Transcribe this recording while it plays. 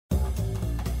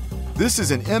This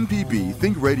is an MPB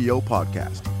Think Radio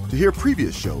podcast. To hear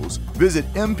previous shows, visit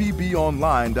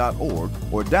mpbonline.org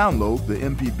or download the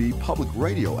MPB Public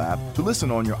Radio app to listen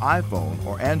on your iPhone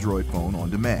or Android phone on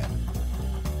demand.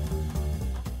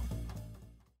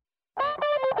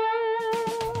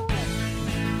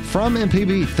 From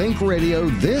MPB Think Radio,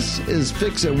 this is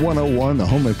Fix It 101, the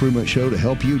home improvement show to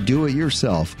help you do it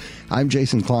yourself. I'm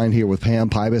Jason Klein here with Pam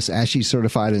Pybus, ASHI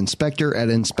certified inspector at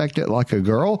Inspect It Like a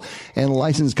Girl, and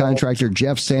licensed contractor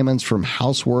Jeff Sammons from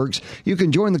Houseworks. You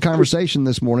can join the conversation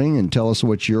this morning and tell us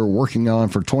what you're working on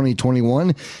for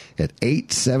 2021 at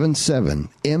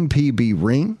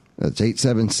 877-MPB-RING. That's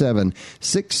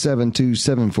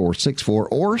 877-672-7464,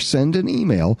 or send an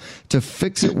email to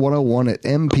fixit101 at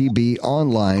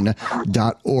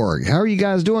mpbonline.org. How are you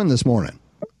guys doing this morning?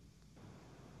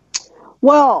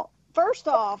 Well, first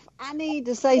off, I need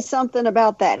to say something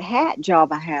about that hat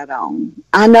job I had on.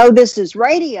 I know this is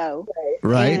radio.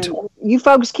 Right. And you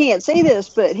folks can't see this,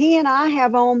 but he and I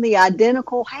have on the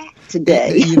identical hat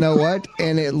today. You know what?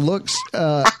 And it looks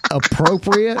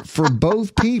appropriate for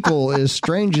both people, as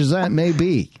strange as that may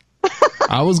be.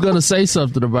 I was going to say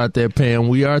something about that, Pam.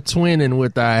 We are twinning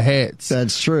with our hats.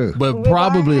 That's true. But With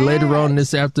probably our later on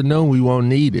hats. this afternoon, we won't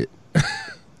need it.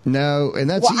 No, and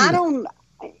that's... Well, I don't...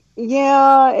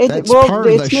 Yeah, That's well, part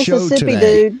of it's the show Mississippi,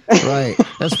 today. dude. Right.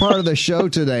 That's part of the show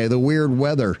today, the weird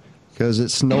weather, because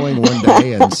it's snowing one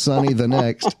day and sunny the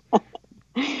next.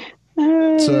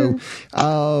 So,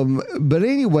 but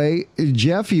anyway,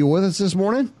 Jeff, you with us this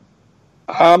morning?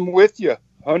 I'm with you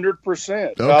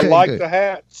 100%. I Okay, like good. the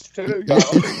hats too. Y'all.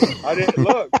 I didn't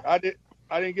look. I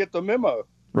didn't get the memo.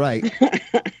 Right.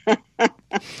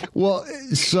 Well,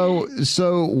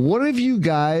 so what have you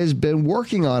guys been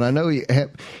working on? I know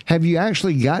have you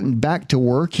actually gotten back to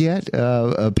work yet?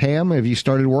 Pam, have you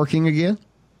started working again?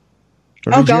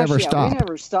 Or did you ever stop? We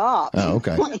never stopped. Oh,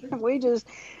 okay.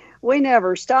 we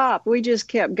never stopped. We just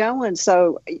kept going.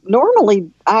 So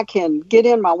normally I can get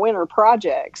in my winter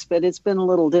projects, but it's been a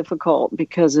little difficult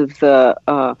because of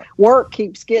the work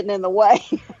keeps getting in the way.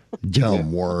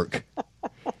 Dumb work.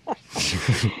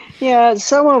 Yeah, it's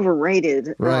so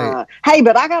overrated. Right. Hey,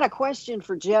 but I got a question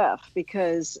for Jeff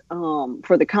because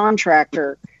for the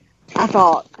contractor, I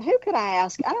thought, who could I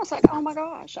ask? And I was like, oh my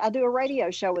gosh, I do a radio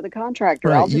show with a contractor.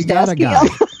 Right. I'll You just got ask a guy.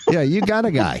 him. Yeah, you got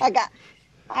a guy.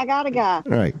 I got a guy.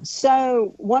 Right.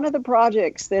 So one of the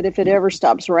projects that if it ever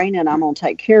stops raining, I'm going to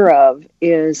take care of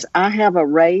is I have a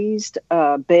raised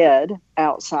bed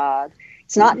outside.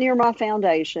 It's not near my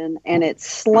foundation, and it's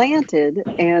slanted,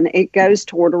 and it goes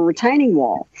toward a retaining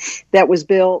wall that was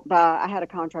built by, I had a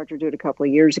contractor do it a couple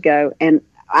of years ago, and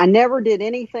I never did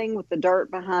anything with the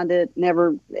dirt behind it,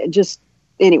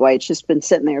 anyway, it's just been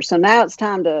sitting there. So now it's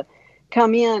time to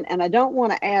come in, and I don't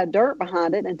want to add dirt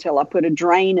behind it until I put a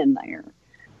drain in there.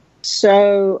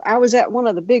 So I was at one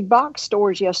of the big box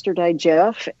stores yesterday,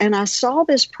 Jeff, and I saw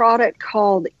this product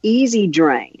called Easy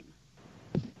Drain.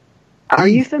 Are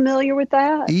you familiar with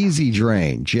that? Easy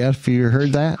Drain. Jeff, you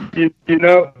heard that?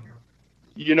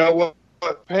 You know what,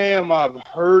 Pam? I've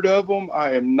heard of them.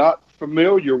 I am not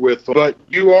familiar with them, but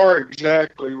you are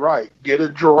exactly right. Get a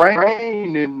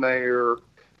drain in there.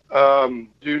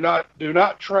 Do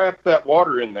not trap that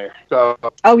water in there. So,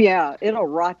 oh yeah, it'll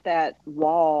rot that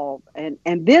wall. And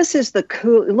this is the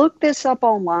cool. Look this up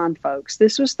online, folks.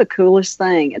 This was the coolest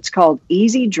thing. It's called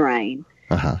Easy Drain.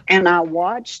 Uh-huh. And I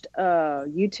watched a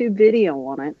YouTube video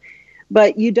on it,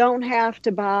 but you don't have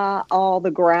to buy all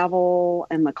the gravel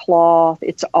and the cloth.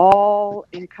 It's all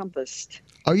encompassed.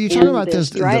 Are you talking about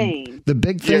this this drain. the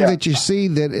big thing Yeah. that you see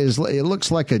that is, it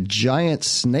looks like a giant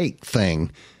snake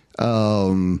thing,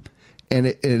 and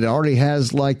it already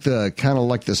has like the kind of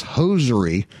like this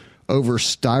hosiery over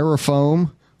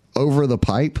styrofoam over the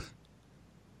pipe?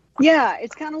 Yeah,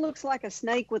 it kind of looks like a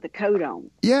snake with a coat on.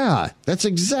 Yeah, that's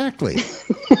exactly.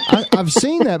 I've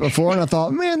seen that before, and I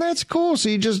thought, man, that's cool. So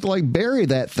you just like bury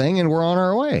that thing, and we're on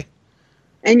our way.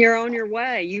 And you're on your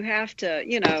way. You have to,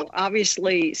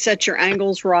 obviously set your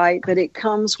angles right, but it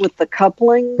comes with the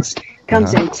couplings,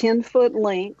 comes in 10-foot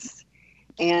lengths,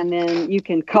 and then you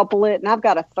can couple it. And I've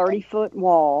got a 30-foot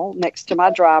wall next to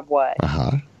my driveway,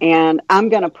 and I'm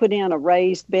going to put in a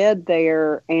raised bed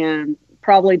there and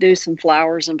probably do some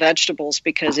flowers and vegetables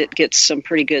because it gets some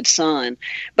pretty good sun.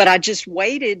 But I just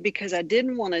waited because I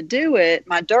didn't want to do it,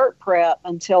 my dirt prep,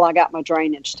 until I got my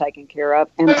drainage taken care of.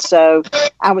 And so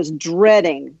I was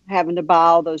dreading having to buy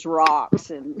all those rocks.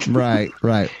 And Right.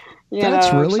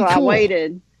 That's really so cool. I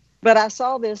waited. But I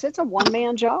saw this. It's a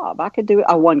one-man job. I could do it.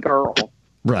 One girl.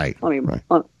 Right.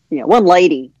 One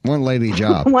lady. One lady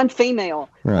job. One female.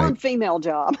 Right. One female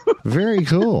job. Very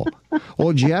cool.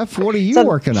 Well, Jeff, what are you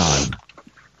working on?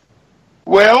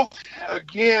 Well,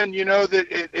 again,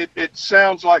 that it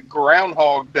sounds like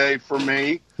Groundhog Day for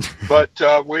me, but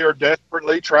we are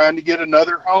desperately trying to get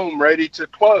another home ready to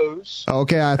close.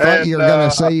 Okay, I thought you were going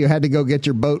to say you had to go get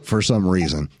your boat for some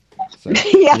reason. So,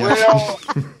 Yeah. Well,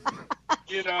 I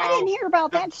didn't hear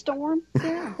about that storm.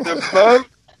 Yeah. the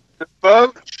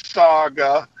boat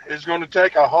saga is going to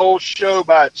take a whole show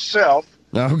by itself.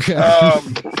 Okay.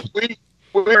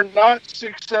 We're not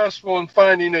successful in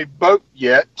finding a boat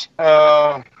yet.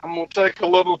 I'm going to take a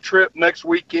little trip next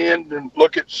weekend and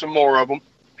look at some more of them.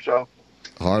 So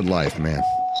Hard life, man.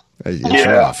 It's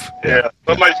rough. Yeah.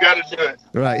 Somebody's got to do it.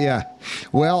 Right, yeah.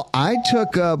 Well, I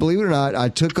took, believe it or not, I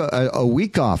took a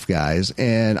week off, guys,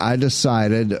 and I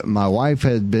decided my wife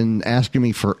had been asking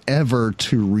me forever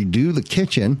to redo the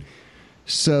kitchen.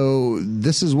 So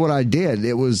this is what I did.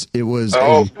 It was boy.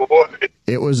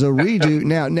 It was a redo.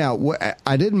 Now,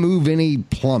 I didn't move any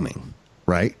plumbing,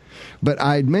 right? But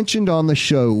I had mentioned on the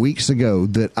show weeks ago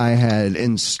that I had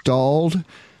installed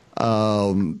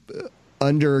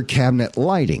under cabinet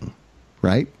lighting,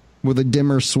 right? With a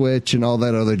dimmer switch and all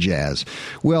that other jazz.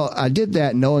 Well, I did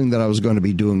that knowing that I was going to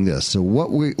be doing this. So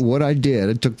what I did,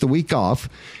 I took the week off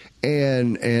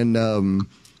and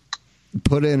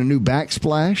put in a new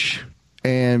backsplash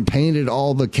and painted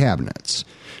all the cabinets.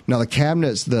 Now the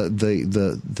cabinets,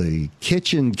 the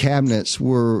kitchen cabinets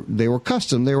were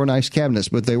custom. They were nice cabinets,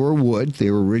 but they were wood. They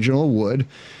were original wood.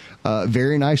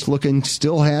 Very nice looking.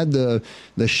 Still had the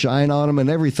shine on them and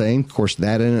everything. Of course,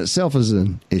 that in itself is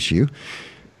an issue.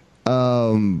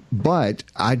 But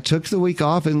I took the week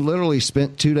off and literally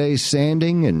spent 2 days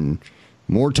sanding and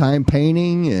more time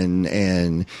painting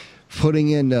and putting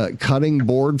in cutting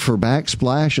board for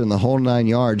backsplash and the whole 9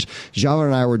 yards. Java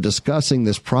and I were discussing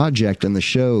this project in the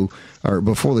show, or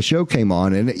before the show came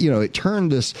on, and it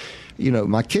turned this.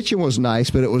 My kitchen was nice,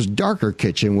 but it was darker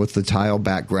kitchen with the tile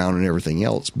background and everything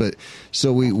else. But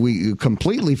so we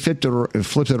completely flipped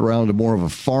it around to more of a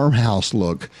farmhouse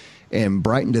look and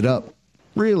brightened it up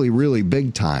really, really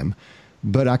big time.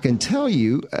 But I can tell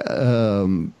you,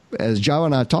 as Java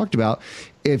and I talked about,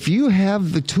 if you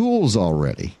have the tools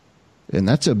already, and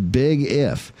that's a big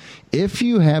if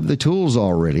you have the tools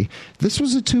already, this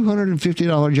was a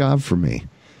 $250 job for me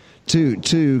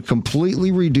to completely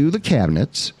redo the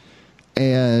cabinets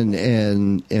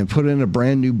and put in a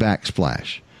brand new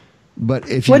backsplash. But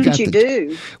if you what did you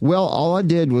do? Well, all I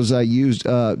did was I used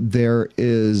there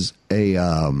is a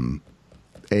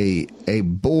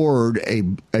board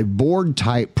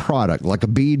type product, like a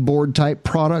bead board type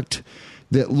product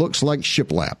that looks like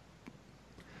shiplap.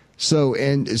 So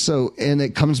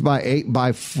it comes by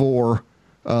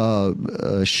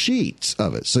 8x4 sheets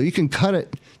of it. So you can cut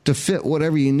it to fit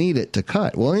whatever you need it to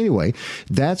cut. Well, anyway,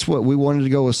 that's what we wanted to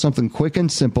go with, something quick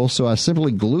and simple. So I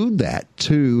simply glued that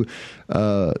to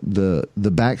the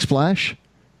backsplash.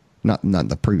 Not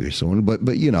the previous one, but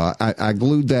I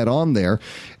glued that on there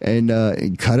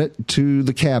and cut it to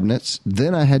the cabinets.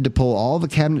 Then I had to pull all the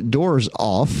cabinet doors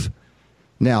off.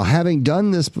 Now, having done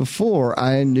this before,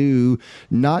 I knew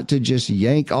not to just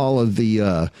yank all of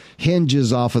the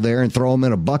hinges off of there and throw them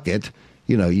in a bucket.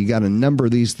 You got to number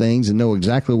these things and know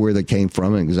exactly where they came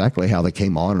from and exactly how they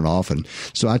came on and off. And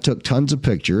so I took tons of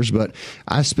pictures, but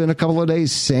I spent a couple of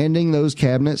days sanding those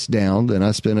cabinets down. Then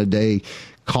I spent a day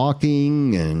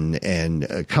caulking and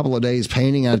a couple of days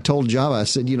painting. I told Java, I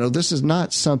said, this is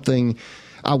not something,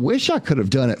 I wish I could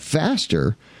have done it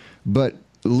faster, but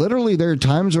literally there are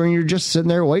times when you're just sitting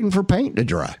there waiting for paint to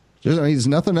dry. There's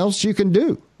nothing else you can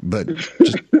do but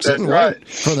just sit and wait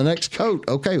for the next coat.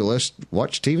 Okay, well, let's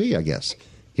watch TV, I guess.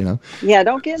 Yeah,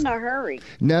 don't get in a hurry.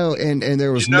 No, and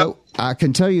there was I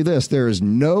can tell you this, there is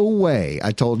no way,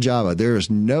 I told Java, there is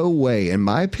no way, in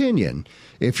my opinion,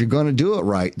 if you're going to do it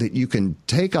right, that you can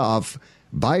take off,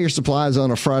 buy your supplies on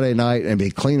a Friday night and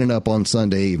be cleaning up on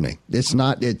Sunday evening. It's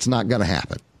not going to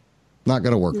happen. Not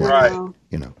going to work like that.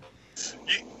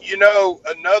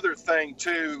 Another thing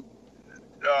too,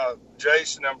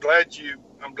 Jason, I'm glad you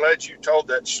told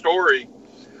that story.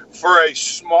 For a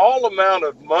small amount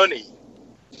of money,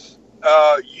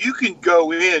 you can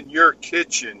go in your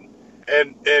kitchen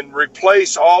and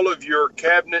replace all of your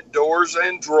cabinet doors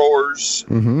and drawers,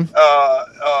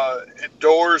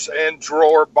 doors and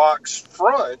drawer box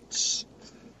fronts,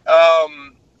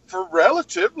 for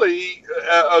relatively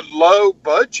a low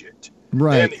budget,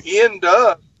 right? And end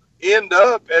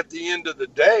up at the end of the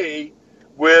day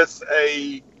with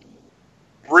a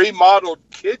remodeled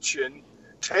kitchen.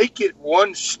 Take it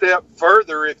one step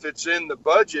further if it's in the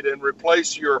budget and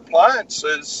replace your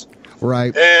appliances.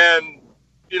 Right. And,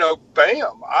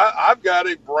 bam, I've got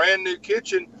a brand new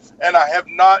kitchen and I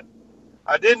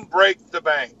didn't break the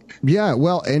bank. Yeah,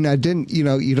 well, and I didn't,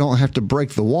 you don't have to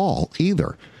break the wall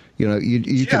either.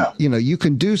 You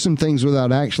can do some things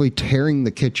without actually tearing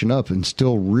the kitchen up and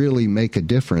still really make a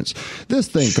difference. This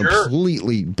thing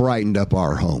completely brightened up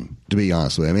our home, to be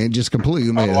honest with you. I mean, it just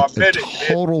completely made a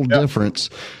total difference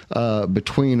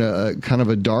between a kind of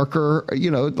a darker,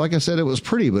 like I said, it was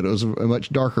pretty, but it was a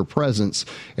much darker presence,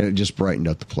 and it just brightened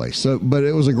up the place. So, but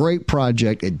it was a great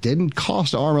project. It didn't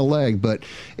cost arm and leg, but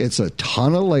it's a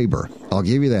ton of labor. I'll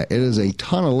give you that. It is a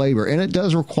ton of labor, and it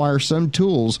does require some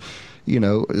tools,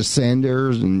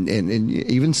 sanders and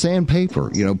even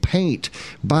sandpaper, paint.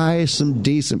 Buy some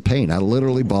decent paint. I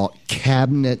literally bought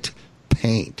cabinet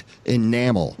paint,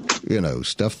 enamel,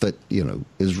 stuff that,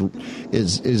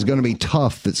 is going to be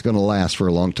tough, that's going to last for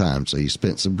a long time. So you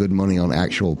spent some good money on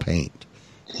actual paint.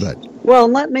 Well,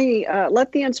 let me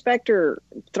let the inspector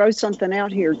throw something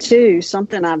out here too,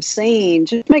 something I've seen.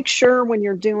 Just make sure when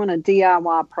you're doing a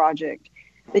DIY project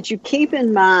that you keep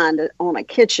in mind on a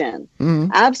kitchen.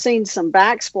 Mm-hmm. I've seen some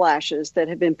backsplashes that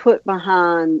have been put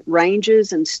behind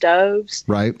ranges and stoves.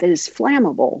 Right. That is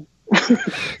flammable.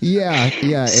 Yeah.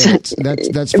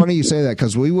 That's funny you say that,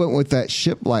 because we went with that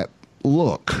shiplap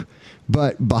look.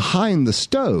 But behind the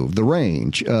stove, the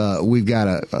range, we've got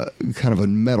a kind of a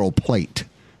metal plate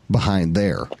behind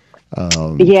there.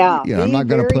 I'm not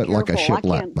going to put like a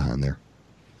shiplap behind there.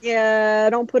 Yeah,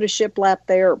 don't put a shiplap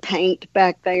there or paint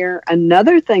back there.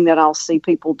 Another thing that I'll see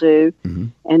people do,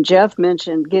 and Jeff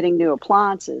mentioned getting new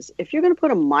appliances. If you're going to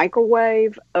put a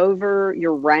microwave over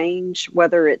your range,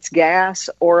 whether it's gas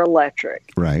or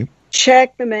electric, right,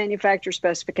 check the manufacturer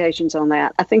specifications on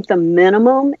that. I think the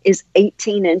minimum is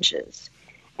 18 inches.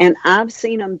 And I've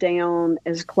seen them down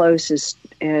as close as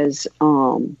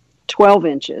 12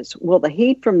 inches. Well, the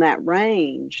heat from that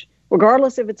range,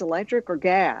 regardless if it's electric or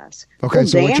gas, will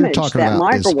so damage what you're talking that about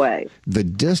microwave. Is the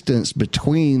distance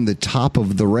between the top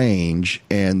of the range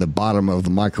and the bottom of the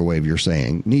microwave, you're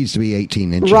saying, needs to be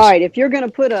 18 inches. Right. If you're going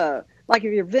to put if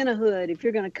you're Vent-A-Hood, if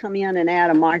you're going to come in and add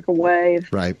a microwave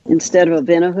instead of a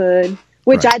Vent-A-Hood,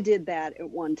 which I did that at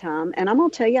one time, and I'm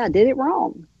going to tell you, I did it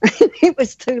wrong. It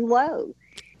was too low.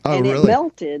 Oh, and really? It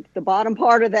melted the bottom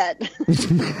part of that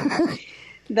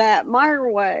that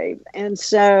microwave. And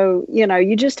so,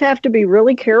 you just have to be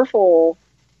really careful.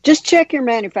 Just check your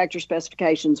manufacturer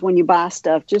specifications when you buy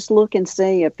stuff. Just look and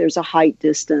see if there's a height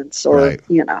distance or,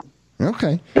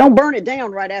 Okay. Don't burn it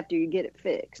down right after you get it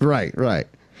fixed. Right.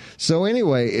 So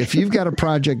anyway, if you've got a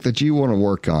project that you want to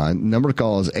work on, number to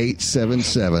call is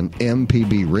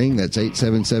 877-MPB-RING. That's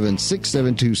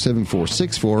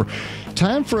 877-672-7464.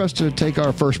 Time for us to take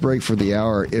our first break for the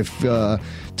hour. If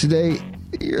today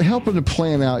you're helping to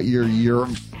plan out your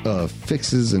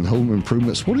fixes and home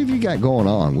improvements, what have you got going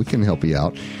on? We can help you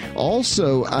out.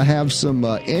 Also, I have some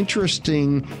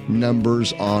interesting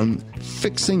numbers on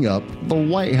fixing up the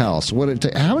White House.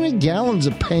 How many gallons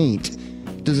of paint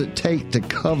does it take to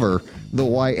cover the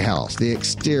White House, the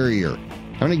exterior?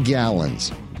 How many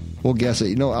gallons? We'll guess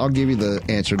it. I'll give you the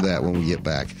answer to that when we get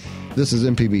back. This is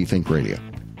MPB Think Radio.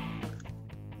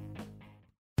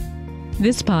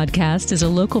 This podcast is a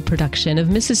local production of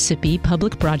Mississippi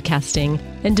Public Broadcasting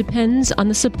and depends on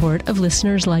the support of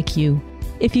listeners like you.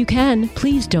 If you can,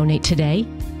 please donate today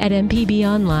at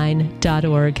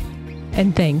mpbonline.org.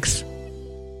 And thanks.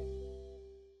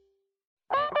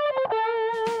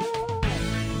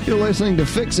 You're listening to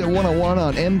Fix It 101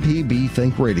 on MPB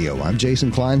Think Radio. I'm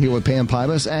Jason Klein here with Pam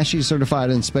Pybus, ASHI certified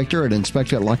inspector at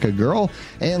Inspect It Like a Girl,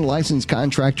 and licensed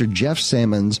contractor Jeff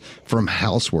Sammons from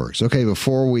Houseworks. Okay,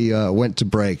 before we went to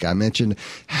break, I mentioned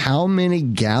how many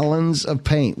gallons of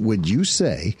paint would you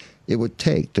say it would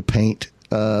take to paint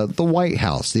the White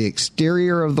House, the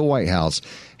exterior of the White House?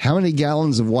 How many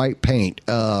gallons of white paint?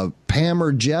 Pam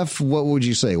or Jeff, what would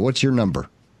you say? What's your number?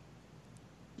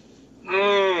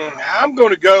 I'm going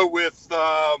to go with,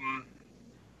 I've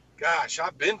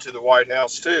been to the White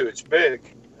House too. It's big.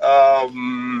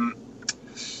 I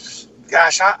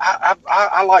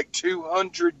like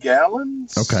 200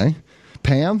 gallons. Okay.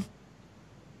 Pam?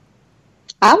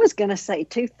 I was going to say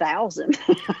 2,000.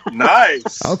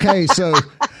 Nice. Okay, so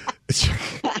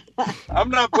I'm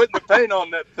not putting the paint on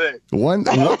that thing.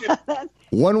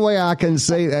 One way I can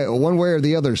say that, one way or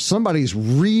the other, somebody's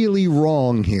really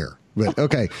wrong here. But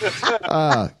okay.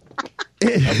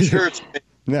 I'm sure it's me.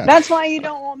 No. That's why you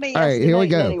don't want me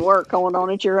any work going on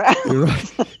at your house.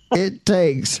 Right. It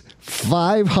takes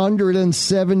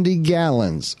 570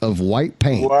 gallons of white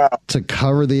paint to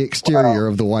cover the exterior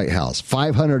of the White House.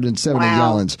 570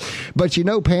 gallons. But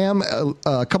Pam,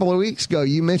 a couple of weeks ago,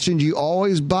 you mentioned you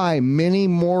always buy many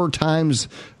more times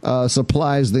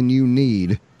supplies than you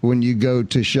need when you go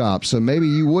to shop. So maybe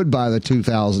you would buy the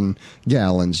 2,000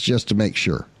 gallons just to make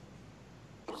sure.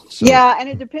 So, yeah, and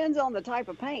it depends on the type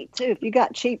of paint too. If you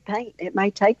got cheap paint, it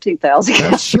may take 2,000.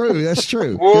 That's true. That's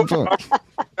true. Well, Good point.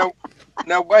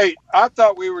 now wait, I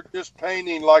thought we were just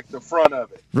painting like the front of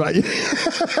it. Right.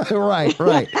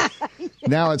 right.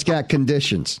 Now it's got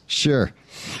conditions. Sure.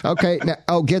 Okay.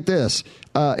 Now, get this.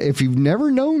 If you've never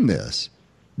known this,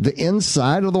 the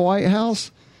inside of the White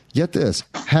House, get this,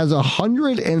 has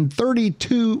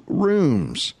 132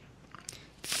 rooms,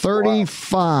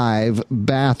 35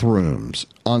 bathrooms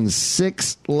on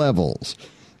 6 levels,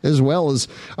 as well as,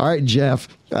 all right, Jeff,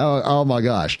 oh my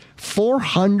gosh,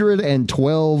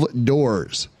 412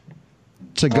 doors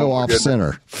to go off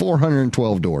center.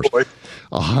 412 doors. Boy.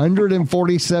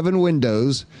 147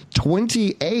 windows,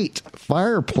 28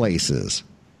 fireplaces,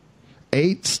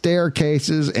 8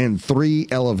 staircases, and 3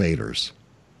 elevators.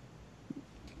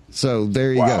 So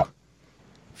there you go.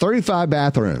 35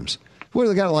 bathrooms. Well,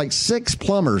 they got like 6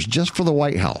 plumbers just for the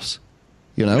White House,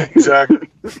 you know? Exactly.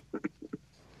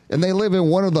 And they live in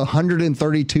one of the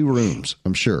 132 rooms,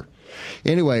 I'm sure.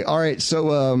 Anyway, all right,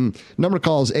 so number to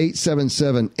call is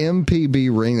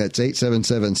 877-MPB-RING. That's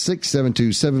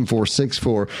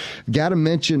 877-672-7464. Got to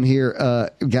mention here,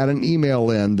 got an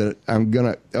email in that I'm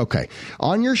going to, okay.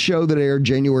 On your show that aired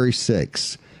January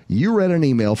 6th, you read an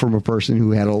email from a person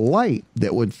who had a light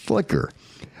that would flicker.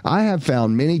 I have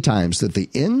found many times that the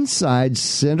inside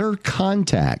center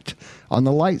contact on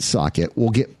the light socket will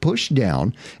get pushed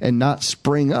down and not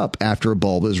spring up after a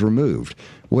bulb is removed.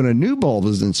 When a new bulb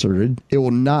is inserted, it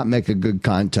will not make a good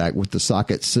contact with the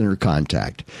socket center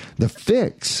contact. The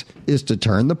fix is to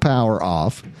turn the power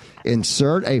off,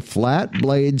 insert a flat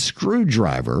blade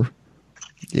screwdriver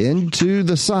into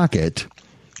the socket,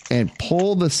 and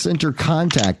pull the center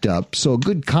contact up so a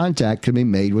good contact can be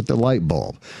made with the light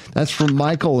bulb. That's from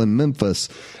Michael in Memphis.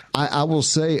 I will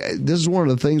say this is one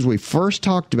of the things we first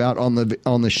talked about on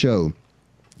the show.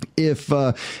 If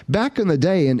back in the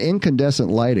day in incandescent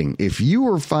lighting, if you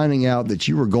were finding out that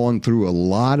you were going through a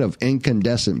lot of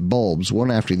incandescent bulbs, one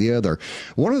after the other,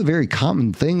 one of the very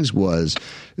common things was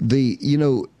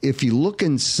if you look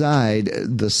inside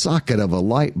the socket of a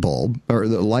light bulb or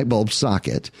the light bulb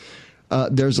socket,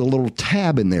 there's a little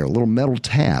tab in there, a little metal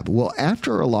tab. Well,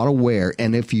 after a lot of wear,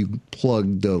 and if you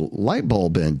plugged the light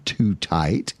bulb in too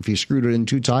tight, if you screwed it in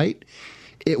too tight,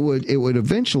 it would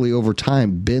eventually over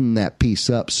time bend that piece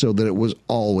up so that it was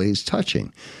always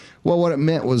touching. Well, what it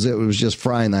meant was it was just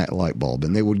frying that light bulb,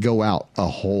 and they would go out a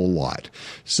whole lot.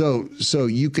 So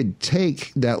you could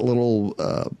take that little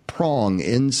prong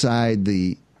inside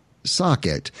the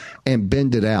socket and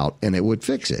bend it out, and it would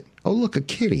fix it. Oh, look, a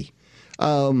kitty.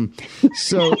 So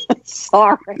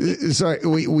sorry,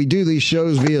 we do these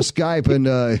shows via Skype,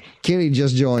 and Kenny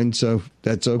just joined, so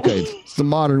that's okay. It's the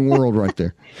modern world right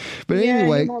there. But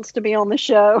anyway, he wants to be on the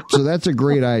show. So that's a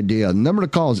great idea. The number to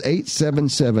call is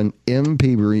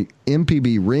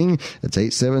 877-MPB-RING. That's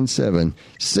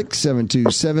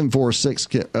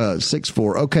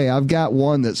 877-672-7464. Okay, I've got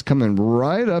one that's coming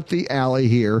right up the alley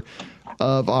here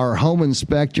of our home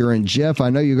inspector. And Jeff, I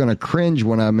know you're going to cringe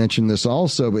when I mention this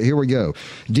also, but here we go.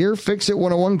 Dear Fix It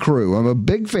 101 crew, I'm a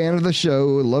big fan of the show.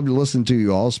 Love to listen to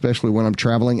you all, especially when I'm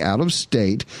traveling out of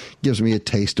state. Gives me a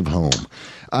taste of home.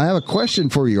 I have a question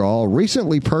for you all.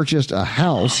 Recently purchased a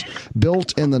house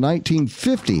built in the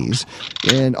 1950s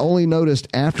and only noticed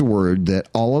afterward that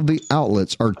all of the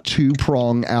outlets are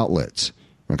 2-prong outlets.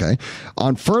 Okay.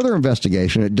 On further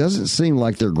investigation, it doesn't seem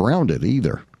like they're grounded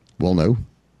either. Well, no.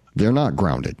 They're not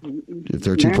grounded. If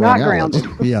they're 2-prong outlets.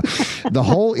 Yeah. The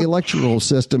whole electrical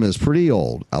system is pretty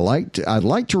old. I'd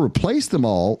like to replace them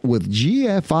all with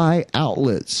GFI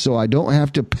outlets so I don't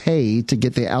have to pay to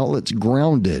get the outlets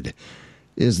grounded.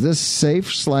 Is this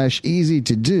safe/easy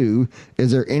to do?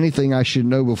 Is there anything I should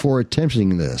know before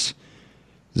attempting this?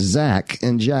 Zach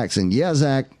in Jackson. Yeah,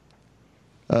 Zach.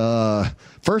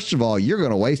 First of all, you're going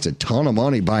to waste a ton of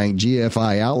money buying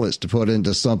GFI outlets to put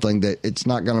into something that it's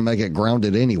not going to make it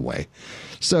grounded anyway.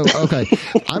 So, okay,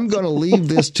 I'm going to leave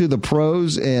this to the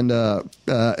pros, and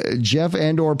Jeff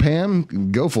and or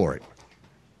Pam, go for it.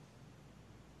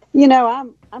 You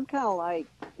know, I'm kind of like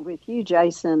with you,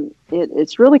 Jason.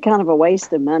 It's really kind of a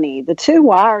waste of money. The 2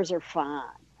 wires are fine.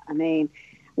 I mean,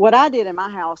 what I did in my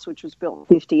house, which was built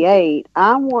in 1958,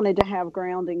 I wanted to have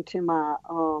grounding to my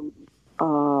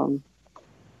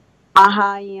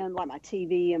high end, like my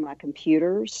TV and my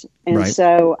computers. And right.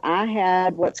 So I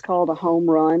had what's called a home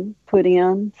run put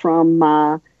in from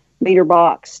my meter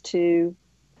box to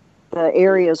the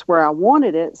areas where I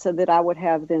wanted it so that I would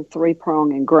have them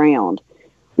 3-prong and ground.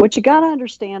 What you got to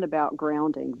understand about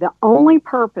grounding, the only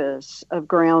purpose of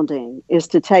grounding is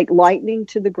to take lightning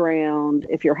to the ground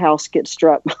if your house gets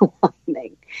struck by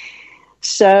lightning.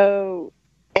 So,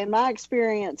 in my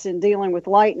experience in dealing with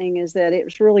lightning is that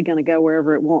it's really going to go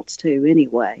wherever it wants to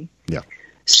anyway. Yeah.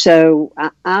 So,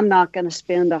 I'm not going to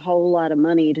spend a whole lot of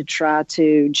money to try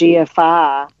to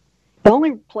GFI. The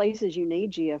only places you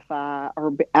need GFI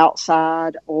are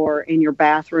outside or in your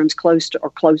bathrooms close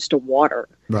to water.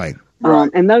 Right.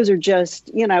 And those are just,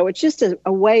 it's just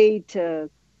a way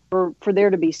for there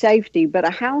to be safety. But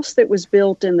a house that was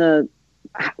built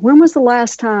when was the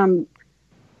last time?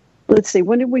 Let's see,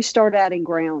 when did we start adding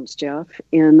grounds, Jeff?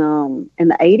 In the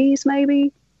 80s,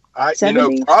 maybe?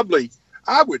 70s? Probably.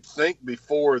 I would think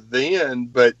before then,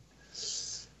 but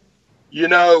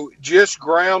just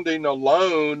grounding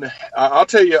alone. I'll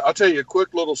tell you a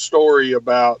quick little story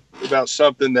about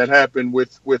something that happened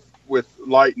with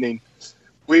lightning.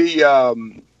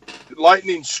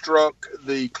 Lightning struck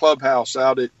the clubhouse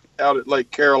out at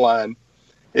Lake Caroline.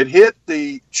 It hit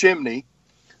the chimney,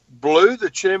 blew the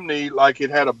chimney like it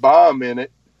had a bomb in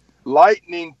it.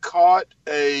 Lightning caught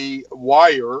a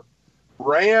wire,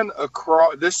 ran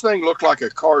across. This thing looked like a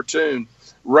cartoon.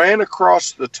 Ran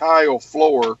across the tile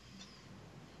floor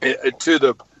to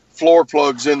the floor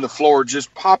plugs in the floor,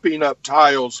 just popping up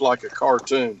tiles like a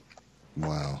cartoon.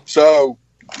 Wow. So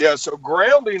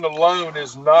grounding alone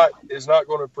is not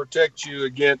going to protect you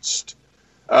against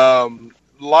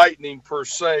lightning per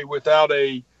se without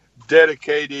a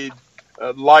dedicated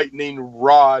lightning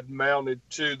rod mounted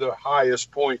to the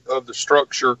highest point of the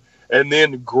structure, and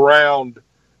then ground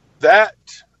that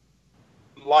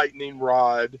lightning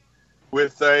rod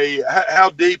with how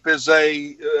deep is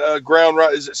a ground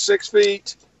rod? Is it 6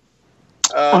 feet?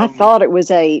 I thought it was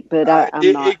 8, but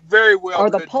I'm not. It very well. Or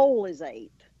the pole is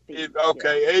 8.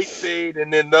 8 feet,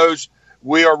 and then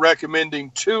we are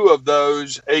recommending 2 of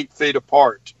those 8 feet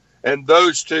apart, and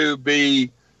those 2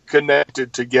 be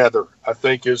connected together. I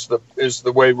think is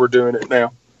the way we're doing it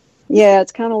now. Yeah,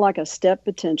 it's kind of like a step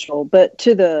potential. But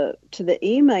to the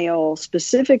email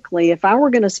specifically, if I were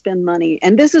going to spend money,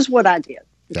 and this is what I did.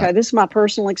 Okay, yeah. This is my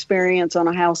personal experience on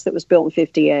a house that was built in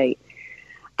 1958.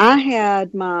 I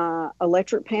had my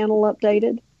electric panel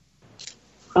updated.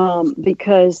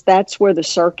 Because that's where the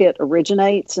circuit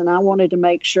originates, and I wanted to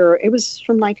make sure it was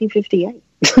from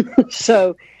 1958.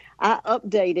 So I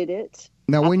updated it.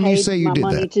 Now, when you say you did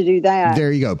money that, to do that,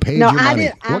 there you go. Paid your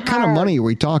money. What kind of money are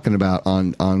we talking about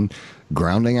on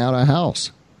grounding out a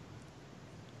house?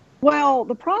 Well,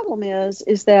 the problem is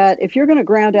that if you're going to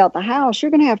ground out the house,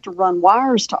 you're going to have to run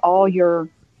wires to all your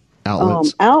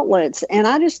outlets, and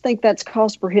I just think that's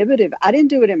cost prohibitive. I didn't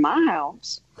do it in my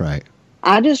house. Right.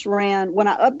 I just ran, when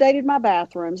I updated my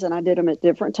bathrooms, and I did them at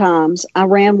different times, I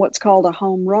ran what's called a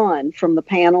home run from the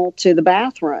panel to the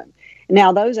bathroom.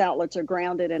 Now, those outlets are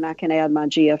grounded, and I can add my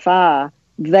GFI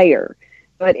there.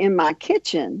 But in my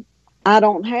kitchen, I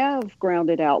don't have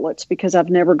grounded outlets because I've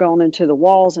never gone into the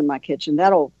walls in my kitchen.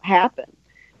 That'll happen.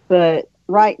 But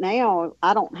right now,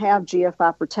 I don't have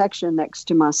GFI protection next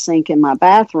to my sink in my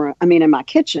bathroom, in my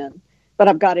kitchen, but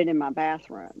I've got it in my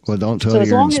bathroom. Well, don't tell your inspector.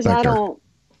 As long as I don't,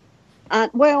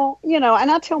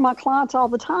 and I tell my clients all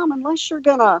the time, unless you're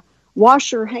going to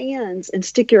wash your hands and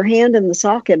stick your hand in the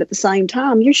socket at the same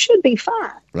time, you should be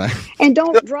fine. Right. And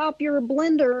don't drop your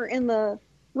blender in the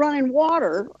running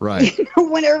water. Right.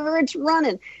 Whenever it's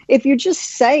running. If you're just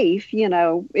safe,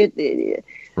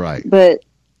 right. But,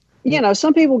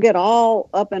 some people get all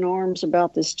up in arms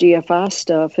about this GFI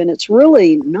stuff, and it's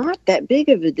really not that big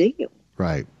of a deal.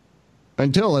 Right.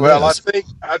 Until it is.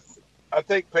 I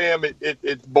think, Pam,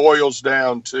 it boils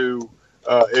down to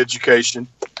education.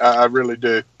 I really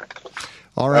do.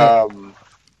 All right.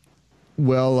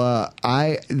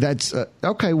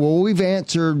 Okay. Well, we've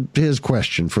answered his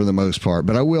question for the most part,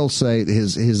 but I will say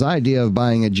his idea of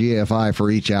buying a GFI for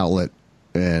each outlet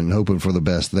and hoping for the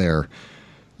best there.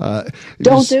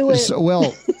 Don't do it.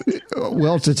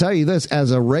 Well, to tell you this,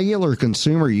 as a regular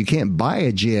consumer, you can't buy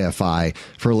a GFI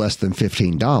for less than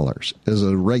 $15 as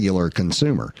a regular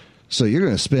consumer. So you're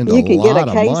going to spend a lot of money. You can get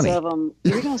a case of them.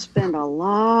 You're going to spend a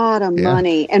lot of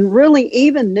money. And really,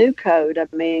 even new code,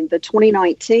 the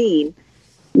 2019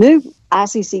 new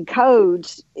ICC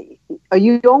codes,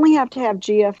 you only have to have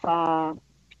GFI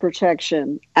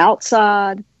protection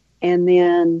outside and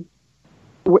then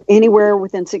anywhere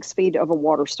within 6 feet of a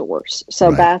water source. So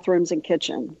right. Bathrooms and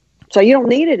kitchen. So you don't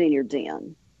need it in your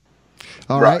den.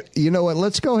 All right. You know what?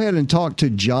 Let's go ahead and talk to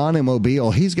John in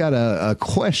Mobile. He's got a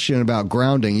question about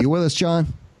grounding. You with us, John?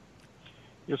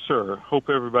 Yes, sir. Hope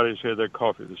everybody's had their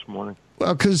coffee this morning.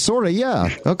 Well, because sort of,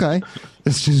 yeah. Okay.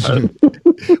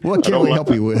 What can we help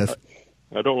you with?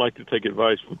 I don't like to take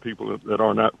advice from people that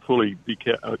are not fully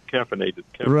caffeinated.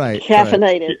 Right.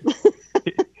 Caffeinated.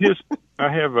 I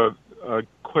have a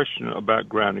question about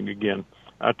grounding again.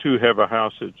 I, too, have a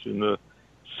house that's in the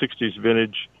 60s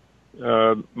vintage.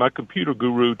 My computer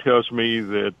guru tells me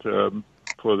that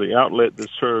for the outlet that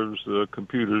serves the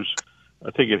computers,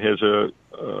 I think it has a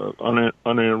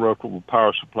uninterruptible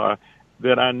power supply,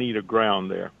 that I need a ground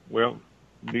there. Well,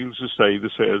 needless to say,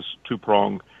 this has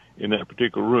two-prong in that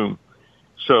particular room.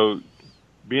 So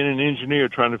being an engineer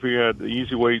trying to figure out the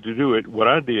easy way to do it, what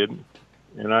I did,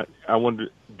 and I wanted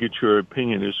to get your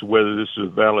opinion as to whether this is a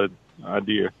valid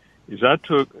idea, is I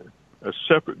took a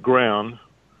separate ground,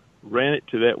 ran it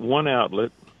to that one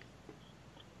outlet,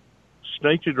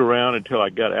 snaked it around until I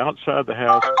got outside the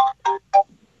house,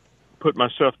 put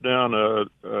myself down a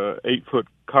 8-foot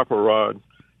copper rod,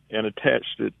 and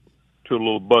attached it to a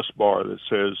little bus bar that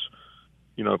says,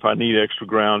 if I need extra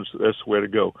grounds, that's the way to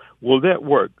go. Will that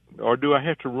work? Or do I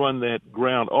have to run that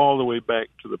ground all the way back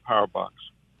to the power box?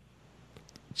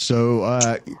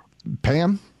 So,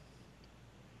 Pam?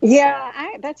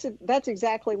 Yeah, that's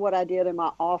exactly what I did in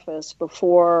my office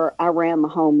before I ran the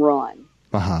home run.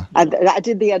 Uh-huh. I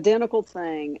did the identical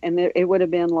thing, and it would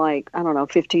have been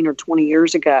 15 or 20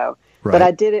 years ago. Right. But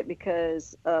I did it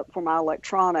because for my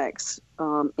electronics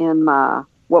in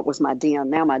what was my den.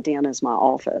 Now my den is my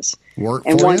office. Work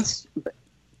and for once,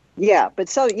 you?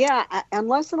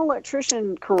 Unless an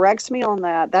electrician corrects me on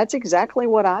that, that's exactly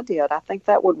what I did. I think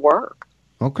that would work.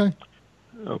 Okay.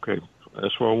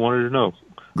 That's what I wanted to know.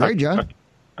 Great, John.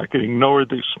 I can ignore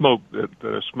the smoke that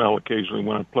I smell occasionally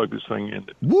when I plug this thing in.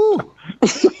 Woo!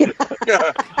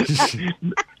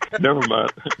 Never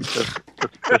mind.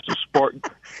 That's a spark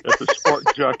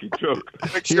jockey joke.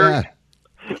 Make sure, Yeah.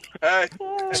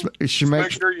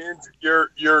 Make sure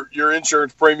your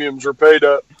insurance premiums are paid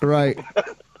up. Right.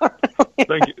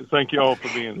 Thank you all for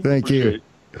being. Thank you.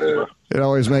 It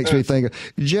always makes me think.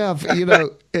 Jeff,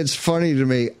 it's funny to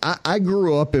me. I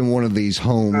grew up in one of these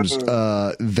homes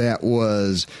that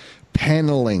was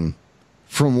paneling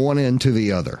from one end to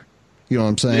the other. You know what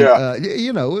I'm saying? Yeah.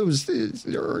 It was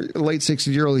late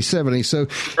 60s, early 70s. So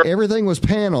everything was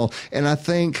panel. And I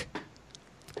think,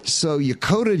 so you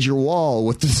coated your wall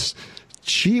with this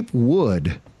cheap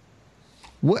wood.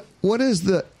 What is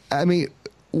the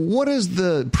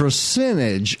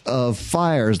percentage of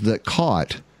fires that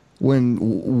caught when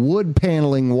wood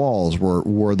paneling walls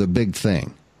were the big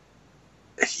thing?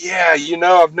 Yeah,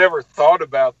 I've never thought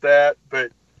about that,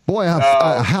 but boy,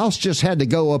 a house just had to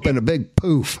go up in a big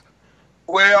poof.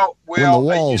 Well, when the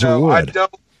walls are wood.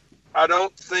 I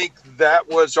don't think that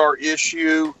was our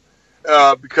issue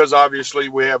because obviously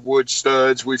we have wood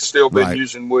studs. We've still been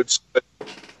using wood studs.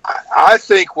 I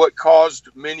think what caused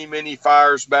many, many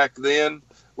fires back then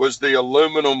was the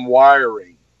aluminum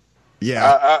wiring.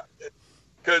 Yeah.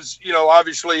 Because,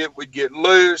 obviously it would get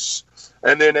loose,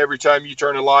 and then every time you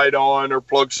turn a light on or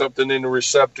plug something in the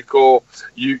receptacle,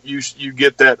 you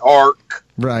get that arc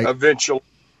eventually.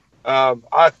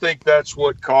 I think that's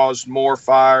what caused more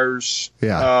fires.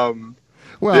 Yeah.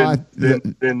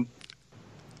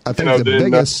 I think the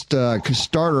biggest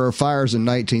starter of fires in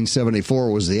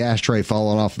 1974 was the ashtray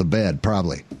falling off the bed,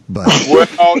 probably. But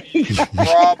well, you're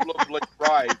probably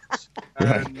right.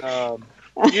 And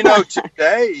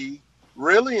today,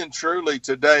 really and truly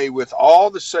today, with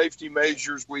all the safety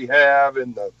measures we have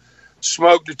and the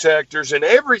smoke detectors and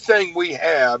everything we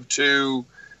have to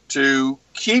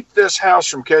keep this house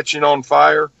from catching on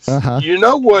fire, you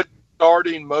know what?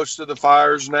 Starting most of the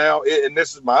fires now, and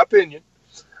this is my opinion.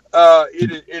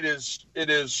 It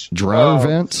is dryer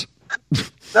vents.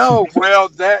 No, well,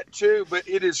 that too, but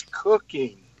it is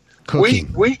cooking. We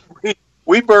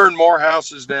burn more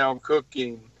houses down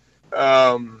cooking.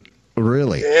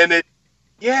 Really? And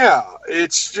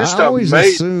it's just I always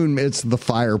amazing. assume it's the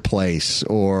fireplace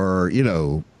or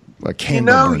a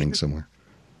candle burning somewhere.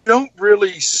 You don't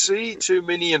really see too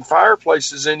many in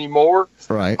fireplaces anymore.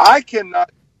 Right. I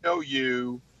cannot tell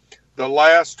you the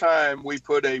last time we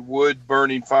put a wood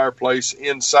burning fireplace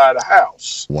inside a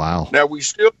house. Wow. Now we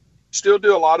still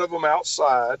do a lot of them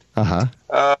outside.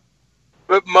 But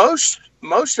most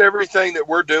everything that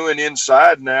we're doing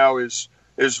inside now is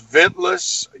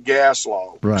ventless gas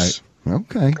logs. Right.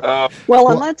 Okay.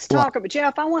 Let's talk about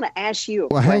Jeff. I want to ask you a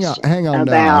question. Hang on,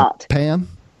 about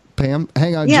Pam,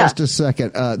 hang on just a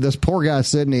second. This poor guy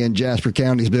Sidney in Jasper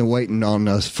County has been waiting on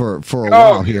us for a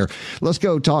while here. Let's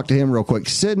go talk to him real quick.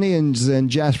 Sidney in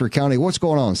Jasper County, what's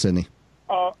going on, Sidney?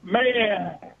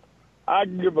 Man,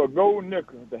 I'd give a gold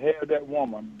nickel to have that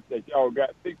woman that y'all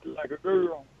got fixed like a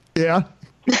girl. Yeah.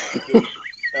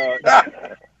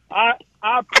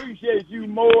 I appreciate you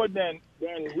more than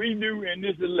we do in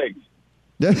this election.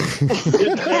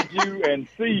 Listen at you and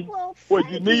see what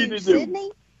you need to do.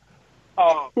 Sydney.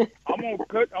 I'm gonna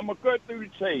cut through the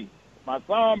chase. My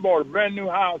son bought a brand new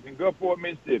house in Gulfport,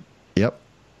 Mississippi. Yep.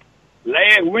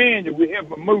 Last Wednesday we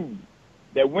helped him move.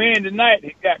 That Wednesday night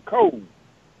it got cold,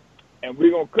 and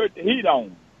we're gonna cut the heat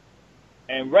on.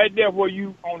 And right there where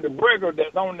you on the breaker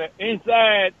that's on the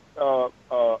inside,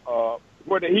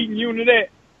 where the heating unit at,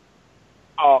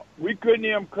 we couldn't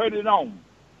even cut it on.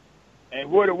 And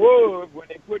what it was, when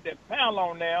they put that panel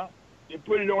on there, they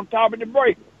put it on top of the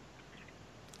breaker.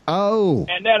 Oh.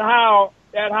 And that house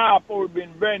supposed to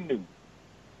been brand new.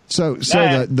 So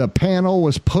the panel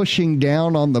was pushing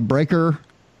down on the breaker?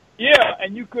 Yeah,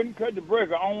 and you couldn't cut the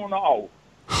breaker on or off.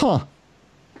 Huh.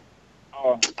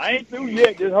 I ain't through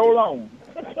yet. Just hold on.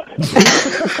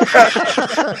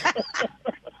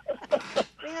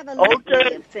 We have a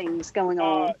lot of things going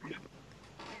on.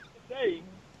 Today,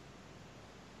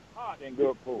 hot and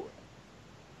good for it.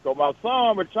 So my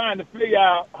son was trying to figure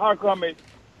out how come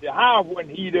the house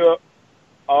wouldn't heat up,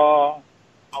 or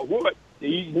what.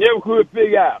 He never could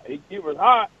figure out. It was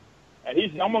hot, and he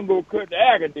said, I'm going to go cut the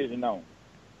air conditioning on.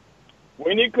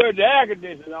 When he cut the air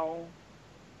conditioning on,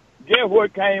 guess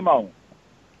what came on?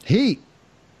 Heat.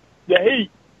 The heat.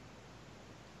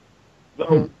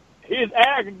 So his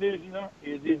air conditioner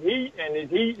is his heat, and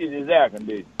his heat is his air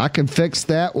conditioner. I can fix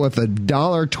that with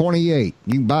 $1.28.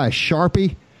 You can buy a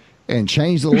Sharpie and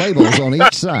change the labels on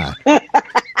each side. Well,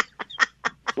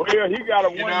 he got a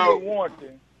 1-year warranty.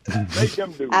 Make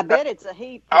him do. I bet it's a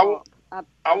heat pump. I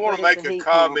want to make a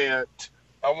comment.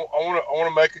 I want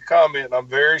to make a comment. I'm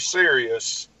very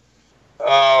serious.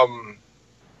 I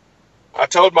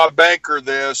told my banker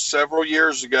this several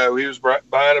years ago. He was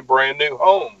buying a brand new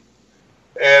home.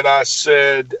 And I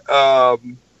said,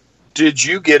 did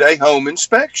you get a home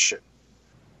inspection?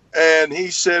 And he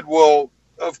said, well,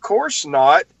 of course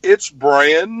not. It's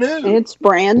brand new. It's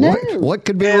brand new. What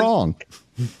could be wrong?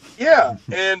 Yeah.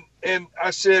 And I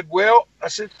said,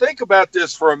 think about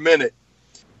this for a minute.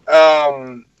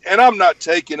 And I'm not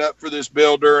taking up for this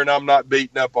builder, and I'm not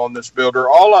beating up on this builder.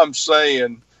 All I'm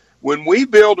saying, when we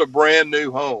build a brand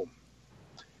new home,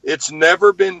 it's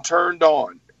never been turned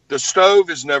on. The stove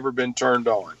has never been turned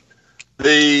on.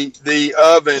 The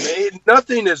oven,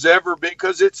 nothing has ever been,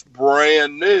 because it's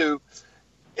brand new.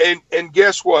 And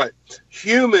guess what?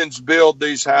 Humans build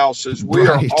these houses. We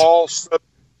are all subject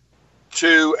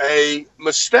to a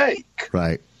mistake.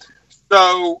 Right.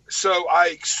 So I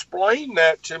explained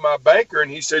that to my banker,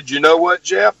 and he said, you know what,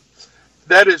 Jeff?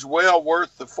 That is well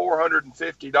worth the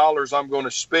 $450 I'm going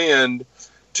to spend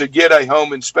to get a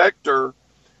home inspector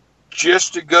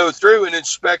just to go through and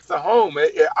inspect the home.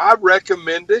 I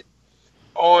recommend it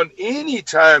on any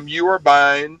time you are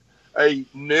buying a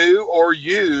new or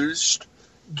used,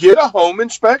 get a home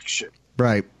inspection.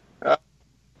 Right.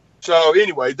 So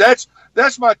anyway, that's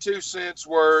my 2 cents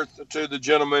worth to the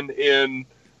gentleman in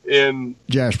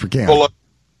Jasper County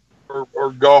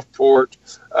or Gulfport,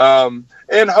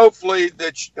 and hopefully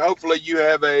you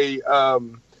have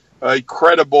a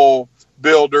credible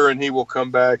builder, and he will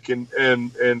come back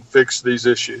and fix these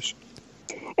issues.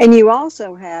 And you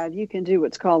also you can do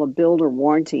what's called a builder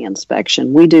warranty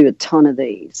inspection. We do a ton of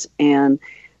these, and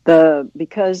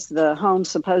because the home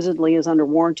supposedly is under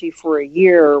warranty for a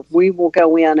year, we will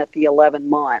go in at the 11th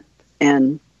month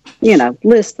and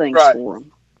list things for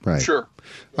them. Right. Sure.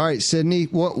 All right, Sydney.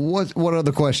 What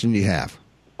other question do you have?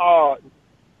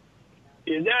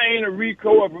 Is there any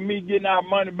recourse for me getting our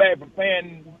money back for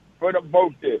paying for the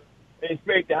boat to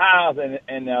inspect the house and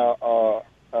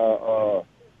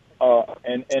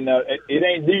it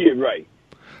ain't did right?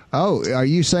 Oh, are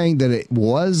you saying that it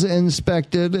was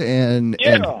inspected and?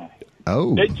 Yeah.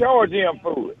 Oh. They charged him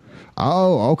for it.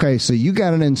 Oh, okay. So you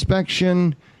got an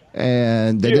inspection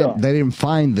and they didn't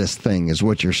find this thing, is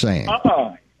what you're saying?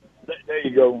 There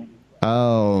you go.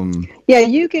 Yeah,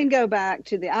 you can go back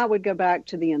I would go back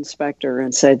to the inspector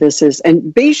and say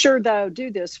and be sure though,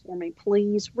 do this for me,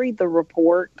 please. Read the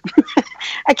report.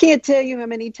 I can't tell you how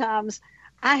many times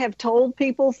I have told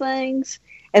people things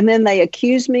and then they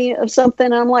accuse me of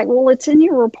something. I'm like, well, it's in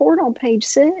your report on page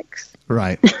 6.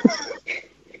 Right.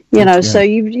 So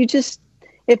you just,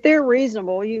 if they're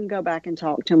reasonable, you can go back and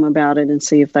talk to them about it and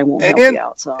see if they won't help you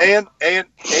outside. And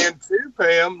too,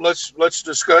 Pam, let's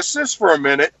discuss this for a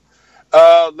minute.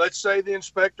 Let's say the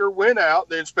inspector went out.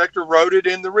 The inspector wrote it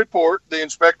in the report. The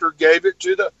inspector gave it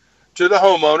to the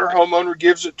homeowner. Homeowner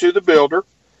gives it to the builder,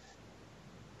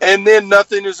 and then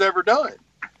nothing is ever done.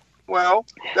 Well,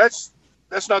 that's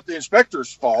not the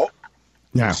inspector's fault.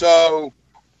 No. So,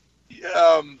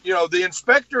 the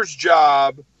inspector's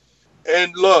job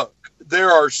And look,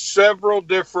 there are several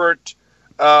different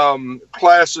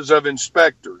classes of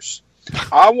inspectors.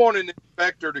 I want an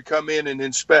inspector to come in and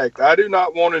inspect. I do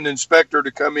not want an inspector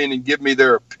to come in and give me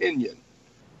their opinion.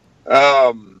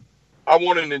 I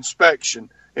want an inspection.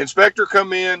 Inspector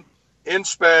come in,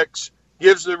 inspects,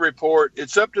 gives the report.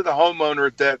 It's up to the homeowner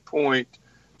at that point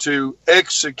to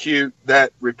execute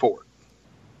that report.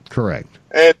 Correct.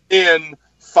 And then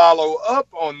follow up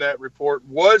on that report.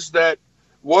 Was that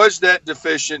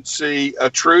deficiency a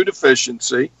true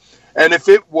deficiency? And if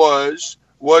it was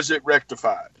it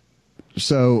rectified?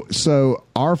 So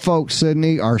our folks,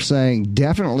 Sydney, are saying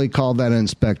definitely call that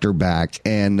inspector back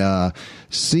and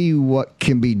see what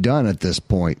can be done at this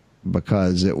point,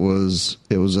 because it was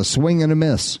a swing and a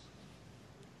miss.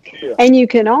 Yeah. And you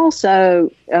can also,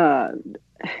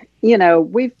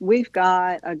 we've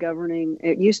got a governing.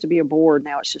 It used to be a board,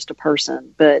 now it's just a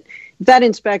person. But if that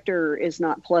inspector is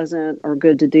not pleasant or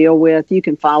good to deal with, you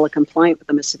can file a complaint with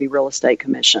the Mississippi Real Estate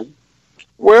Commission.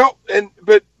 Well,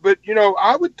 but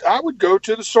I would go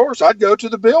to the source. I'd go to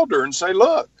the builder and say,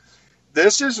 look,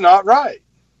 this is not right.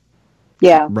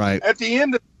 Yeah. Right. At the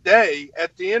end of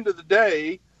the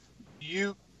day,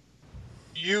 you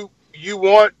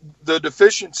want the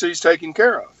deficiencies taken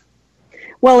care of.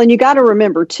 Well, and you got to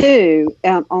remember too,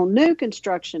 on new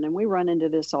construction, and we run into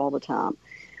this all the time.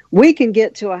 We can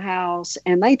get to a house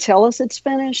and they tell us it's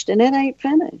finished and it ain't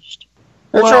finished.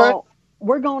 That's right.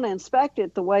 We're going to inspect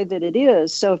it the way that it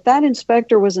is. So if that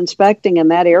inspector was inspecting and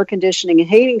that air conditioning and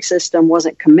heating system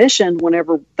wasn't commissioned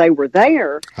whenever they were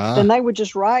there, then they would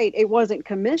just write, it wasn't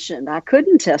commissioned. I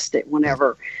couldn't test it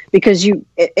whenever, because and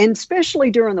especially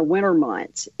during the winter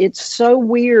months, it's so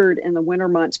weird in the winter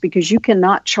months because you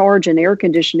cannot charge an air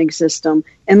conditioning system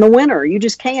in the winter. You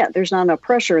just can't. There's not enough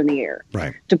pressure in the air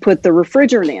to put the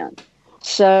refrigerant in.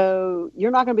 So you're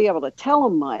not going to be able to tell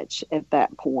them much at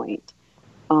that point.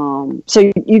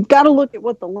 So you've got to look at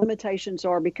what the limitations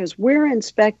are, because we're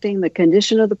inspecting the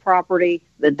condition of the property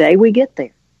the day we get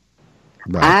there.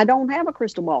 Right. I don't have a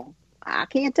crystal ball. I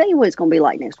can't tell you what it's going to be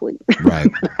like next week. Right.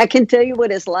 I can tell you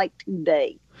what it's like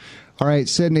today. All right,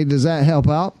 Sydney, does that help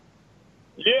out?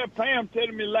 Yeah, Pam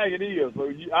telling me like it is.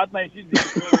 So I think she did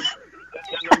good.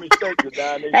 No mistake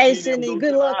down there. Hey, Sydney,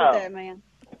 good luck with that, man.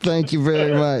 Thank you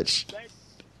very much.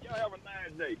 Y'all have a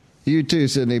nice day. You too,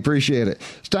 Sydney. Appreciate it.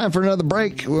 It's time for another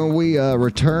break. When we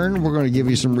return, we're going to give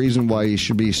you some reason why you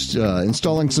should be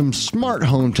installing some smart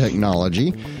home technology.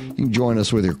 You can join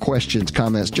us with your questions,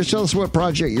 comments. Just tell us what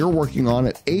project you're working on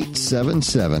at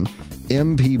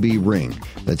 877-MPB-RING.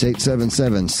 That's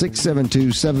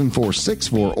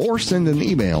 877-672-7464, or send an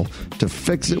email to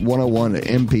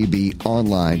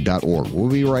fixit101@mpbonline.org. We'll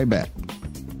be right back.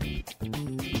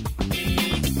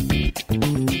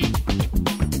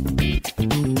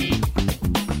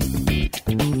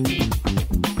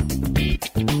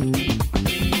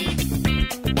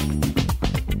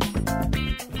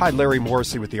 Hi, Larry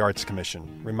Morrissey with the Arts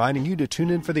Commission, reminding you to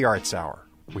tune in for the Arts Hour.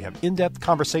 We have in-depth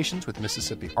conversations with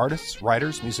Mississippi artists,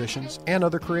 writers, musicians, and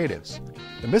other creatives.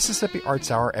 The Mississippi Arts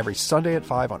Hour every Sunday at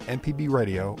 5 on MPB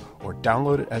Radio, or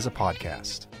download it as a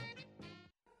podcast.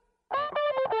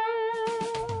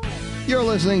 You're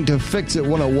listening to Fix It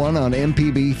 101 on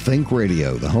MPB Think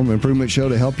Radio, the home improvement show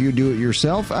to help you do it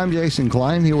yourself. I'm Jason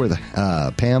Klein, here with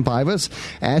Pam Pybus,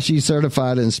 ASHI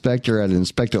certified inspector at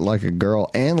Inspect It Like a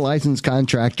Girl, and licensed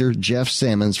contractor Jeff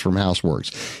Sammons from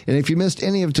Houseworks. And if you missed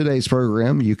any of today's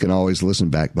program, you can always listen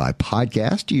back by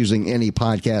podcast using any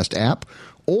podcast app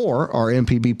or our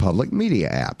MPB Public Media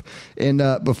app. And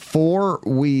before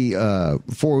we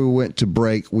went to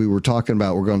break, we were talking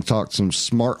about, we're going to talk some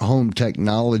smart home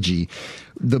technology.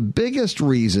 The biggest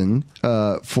reason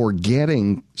for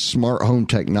getting smart home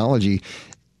technology,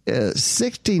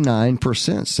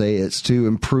 69% say it's to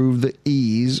improve the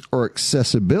ease or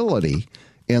accessibility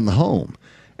in the home.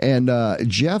 And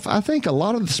Jeff, I think a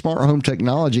lot of the smart home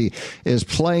technology is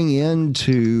playing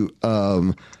into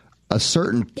a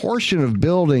certain portion of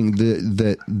building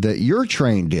that you're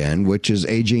trained in, which is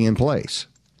aging in place.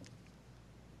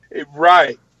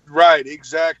 Right,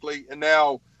 exactly. And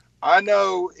now I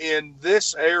know in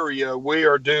this area we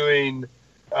are doing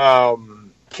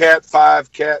Cat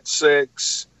 5, Cat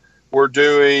 6. We're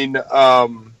doing,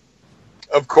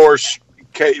 of course,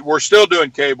 we're still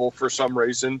doing cable for some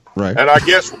reason. Right. And I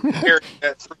guess we're carrying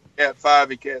that through Cat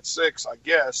 5 and Cat 6, I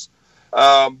guess.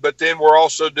 But then we're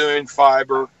also doing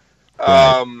fiber.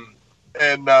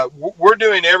 And we're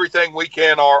doing everything we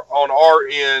can on our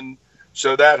end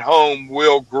so that home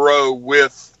will grow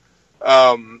with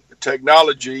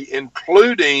technology,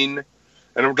 including,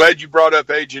 and I'm glad you brought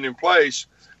up aging in place,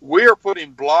 we are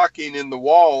putting blocking in the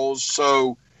walls,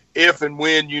 so if and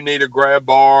when you need a grab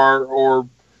bar or,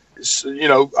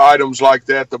 items like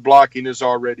that, the blocking is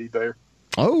already there.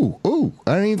 Oh,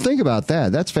 I didn't even think about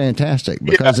that. That's fantastic,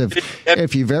 because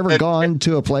if you've ever gone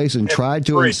to a place and tried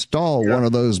to install one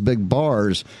of those big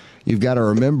bars, you've got to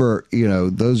remember,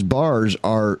 those bars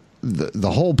are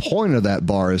the whole point of that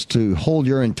bar is to hold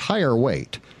your entire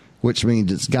weight, which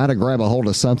means it's got to grab a hold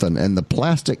of something, and the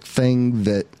plastic thing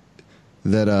that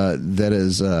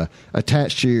is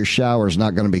attached to your shower is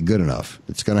not going to be good enough.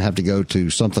 It's going to have to go to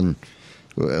something,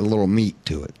 a little meat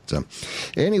to it. So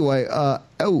anyway,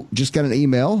 just got an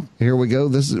email. Here we go.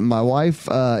 This is my wife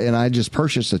and I just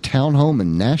purchased a townhome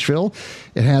in Nashville.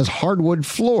 It has hardwood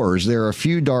floors. There are a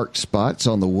few dark spots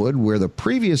on the wood where the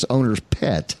previous owner's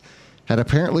pet had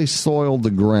apparently soiled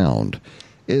the ground.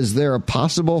 Is there a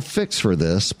possible fix for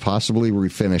this, possibly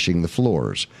refinishing the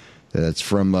floors? That's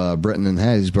from Britton and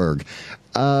Hattiesburg.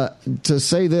 To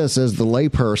say this as the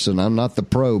layperson, I'm not the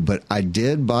pro, but I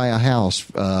did buy a house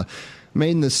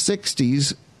made in the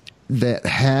 60s that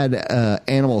had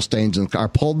animal stains. And I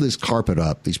pulled this carpet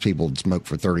up. These people had smoked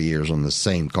for 30 years on the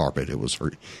same carpet. It was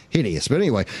hideous. But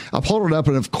anyway, I pulled it up,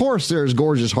 and of course there's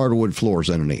gorgeous hardwood floors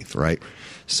underneath, right?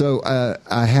 So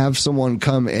I have someone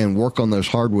come and work on those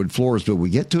hardwood floors, but we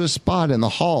get to a spot in the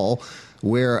hall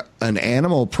where an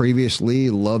animal previously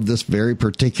loved this very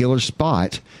particular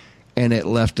spot, and it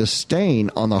left a stain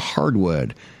on the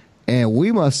hardwood. And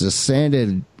we must have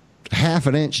sanded half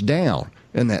an inch down,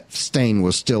 and that stain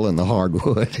was still in the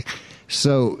hardwood.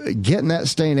 So getting that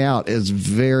stain out is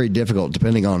very difficult,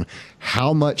 depending on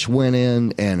how much went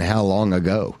in and how long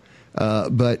ago.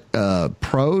 But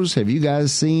pros, have you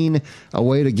guys seen a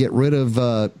way to get rid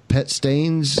of pet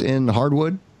stains in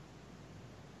hardwood?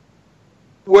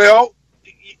 Well,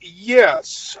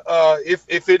 yes.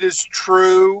 If it is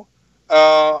true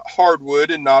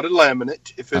hardwood and not a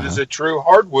laminate, if it is a true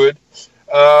hardwood,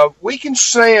 we can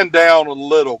sand down a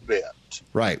little bit.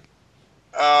 Right.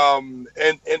 And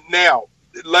now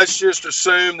let's just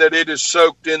assume that it is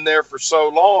soaked in there for so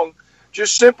long.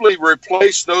 Just simply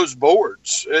replace those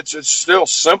boards. It's still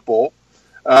simple.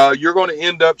 You're going to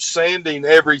end up sanding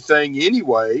everything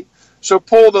anyway. So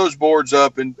pull those boards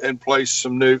up and place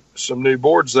some new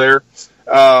boards there.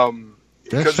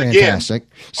 That's fantastic.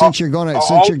 Again, since you're going to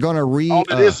all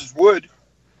it is wood.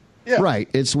 Yeah. Right,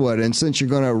 it's wood, and since you're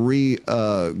going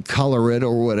to color it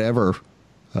or whatever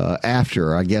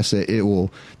after, I guess the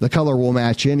color will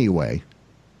match anyway.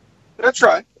 That's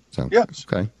right. So, yes.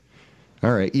 Okay.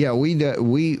 All right. Yeah, we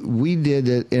did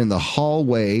it in the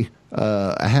hallway.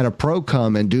 I had a pro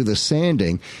come and do the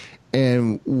sanding,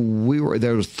 and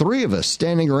there was three of us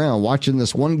standing around watching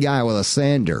this one guy with a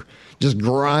sander just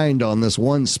grind on this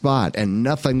one spot and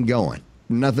nothing going,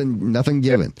 nothing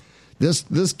given.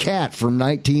 This cat from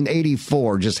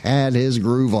 1984 just had his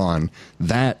groove on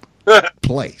that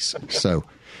place. So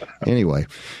anyway,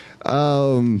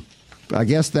 I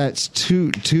guess that's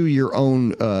to your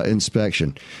own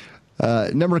inspection.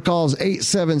 Number to call is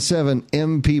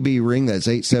 877-MPB-RING. That's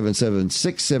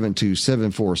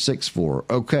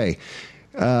 877-672-7464. Okay.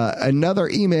 Another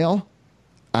email.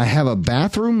 I have a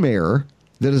bathroom mirror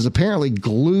that is apparently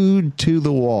glued to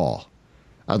the wall.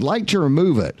 I'd like to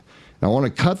remove it. I want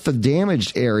to cut the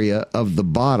damaged area of the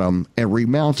bottom and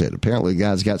remount it. Apparently the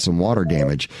guy's got some water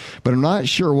damage, but I'm not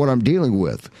sure what I'm dealing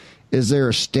with. Is there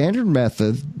a standard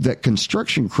method that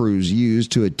construction crews use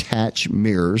to attach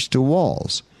mirrors to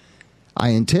walls? I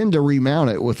intend to remount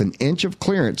it with an inch of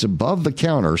clearance above the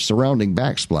counter surrounding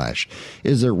backsplash.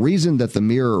 Is there a reason that the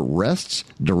mirror rests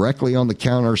directly on the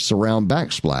counter surround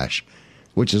backsplash,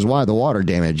 which is why the water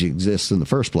damage exists in the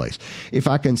first place? If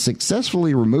I can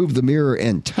successfully remove the mirror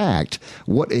intact,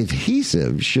 what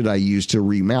adhesive should I use to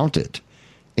remount it?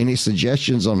 Any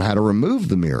suggestions on how to remove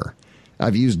the mirror?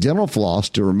 I've used dental floss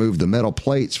to remove the metal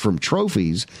plates from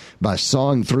trophies by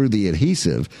sawing through the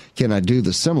adhesive. Can I do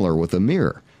the similar with a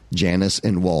mirror? Janice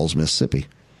in Walls, Mississippi.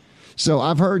 So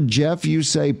I've heard, Jeff, you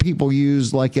say people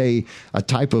use like a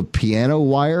type of piano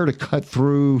wire to cut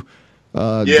through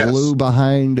glue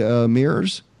behind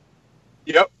mirrors?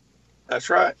 Yep, that's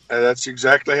right. That's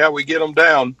exactly how we get them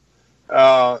down.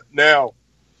 Now,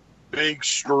 be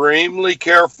extremely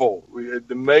careful to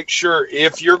make sure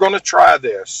if you're going to try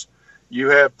this, you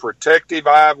have protective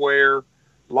eyewear,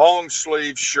 long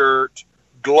sleeve shirt,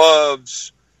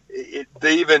 gloves.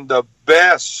 Even the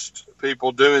best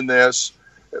people doing this,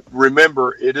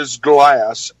 remember, it is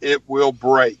glass. It will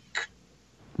break.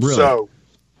 Really? So,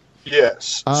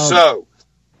 yes. So,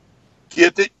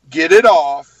 get it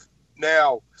off.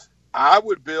 Now, I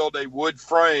would build a wood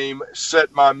frame,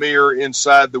 set my mirror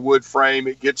inside the wood frame.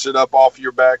 It gets it up off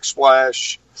your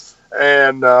backsplash.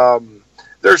 And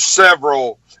there's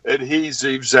several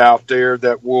adhesives out there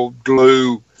that will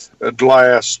glue a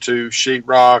glass to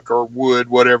sheetrock or wood,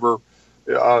 whatever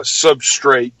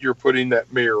substrate you're putting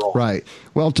that mirror on. Right.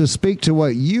 Well, to speak to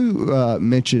what you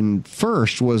mentioned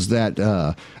first was that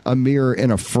a mirror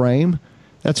in a frame.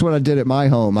 That's what I did at my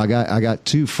home. I got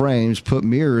 2 frames, put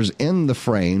mirrors in the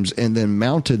frames, and then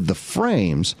mounted the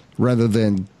frames rather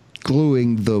than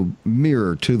gluing the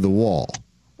mirror to the wall.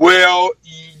 Well,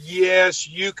 yes,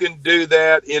 you can do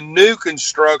that. In new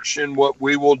construction, what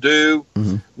we will do,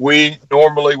 we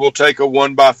normally will take a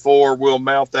 1x4, we'll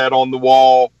mount that on the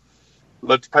wall,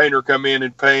 let the painter come in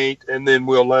and paint, and then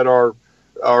we'll let our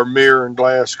mirror and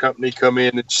glass company come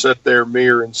in and set their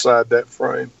mirror inside that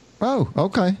frame. Oh,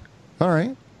 okay. All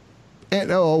right. And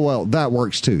well, that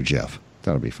works too, Jeff.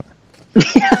 That'll be fine.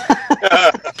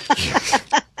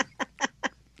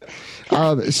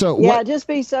 Just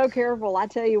be so careful. I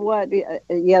tell you what,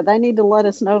 they need to let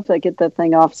us know if they get that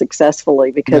thing off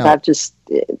successfully, because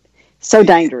so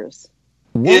dangerous.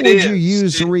 What would you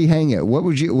use to rehang it?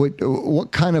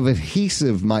 What kind of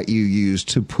adhesive might you use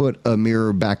to put a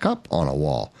mirror back up on a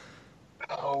wall?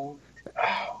 Oh,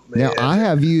 man. Now, I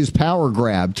have used Power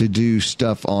Grab to do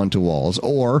stuff onto walls,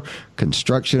 or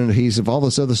construction adhesive, all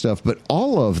this other stuff, but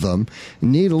all of them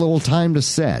need a little time to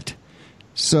set.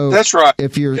 So that's right.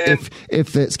 If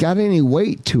it's got any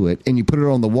weight to it and you put it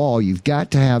on the wall, you've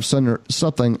got to have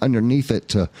something underneath it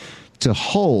to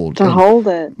hold. Hold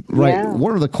it. Right. Yeah.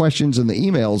 One of the questions in the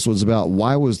emails was about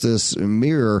why was this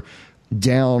mirror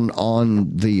down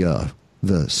on the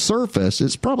surface?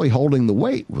 It's probably holding the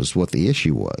weight was what the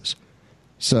issue was.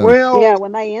 So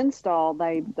when they install,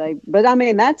 but I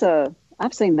mean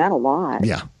I've seen that a lot.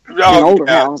 Yeah. In older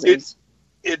houses.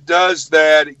 It does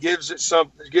that. It gives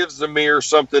gives the mirror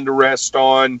something to rest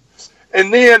on.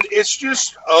 And then it's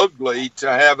just ugly to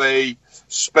have a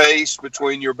space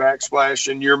between your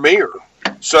backsplash and your mirror.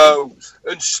 So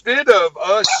instead of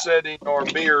us setting our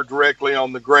mirror directly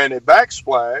on the granite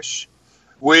backsplash,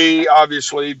 we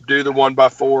obviously do the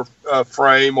 1x4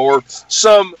 frame or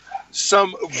some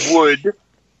wood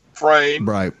frame.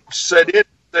 Right. Set it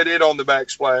on the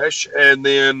backsplash, and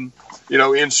then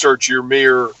insert your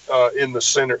mirror in the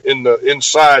center,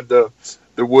 inside the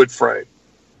wood frame.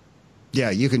 Yeah,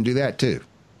 you can do that too.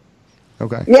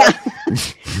 Okay. Yeah.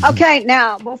 Okay.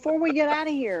 Now, before we get out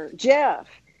of here, Jeff.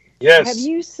 Yes. Have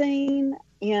you seen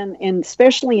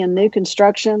especially in new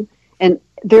construction, and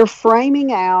they're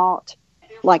framing out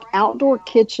like outdoor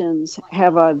kitchens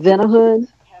have a Vent-A-Hood,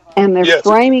 and they're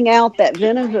framing out that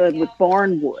Vent-A-Hood with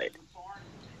barn wood.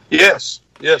 Yes.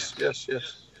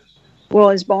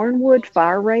 Well, is barn wood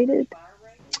fire rated?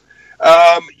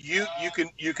 You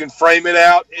can frame it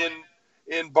out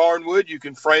in barn wood. You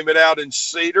can frame it out in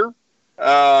cedar.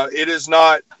 It is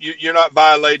not. You're not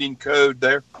violating code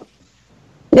there.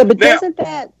 Yeah, but doesn't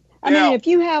that? I mean, if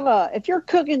you're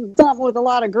cooking something with a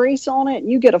lot of grease on it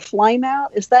and you get a flame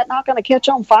out, is that not going to catch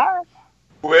on fire?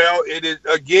 Well, it is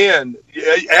again.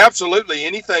 Absolutely,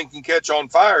 anything can catch on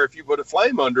fire if you put a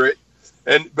flame under it.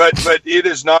 But it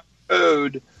is not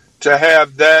code to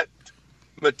have that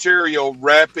material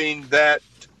wrapping that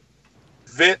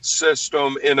vent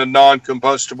system in a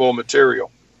non-combustible material.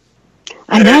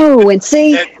 I know,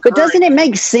 but doesn't it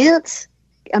make sense?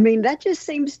 I mean, that just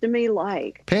seems to me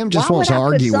like Pam just wants to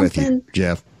argue with you,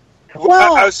 Jeff.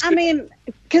 Well, I mean,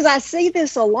 because I see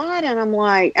this a lot, and I'm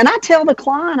like, and I tell the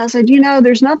client, I said,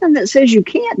 there's nothing that says you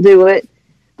can't do it,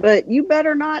 but you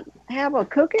better not have a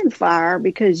cooking fire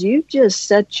because you just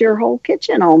set your whole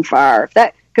kitchen on fire.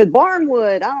 Because barn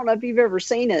wood, I don't know if you've ever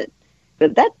seen it,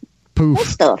 but that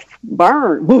stuff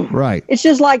burn. Right. It's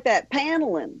just like that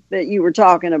paneling that you were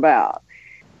talking about.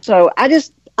 So I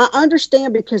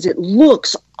understand because it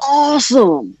looks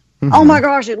awesome. Mm-hmm. Oh my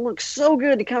gosh, it looks so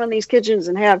good to come in these kitchens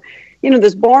and have,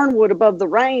 this barn wood above the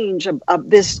range of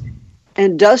this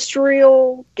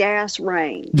industrial gas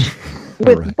range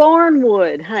with barn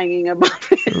wood hanging above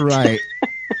it. Right.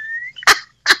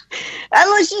 And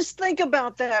let's just think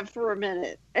about that for a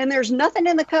minute. And there's nothing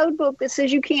in the code book that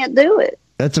says you can't do it.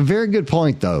 That's a very good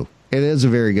point, though. It is a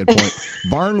very good point.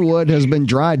 Barn wood has been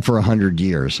dried for 100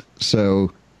 years.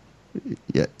 So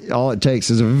all it takes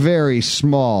is a very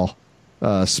small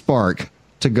spark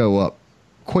to go up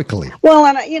quickly. Well,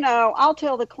 and I'll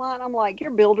tell the client, I'm like,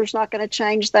 your builder's not going to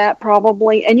change that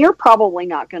probably, and you're probably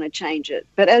not going to change it.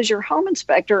 But as your home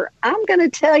inspector, I'm going to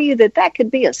tell you that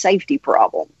could be a safety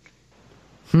problem.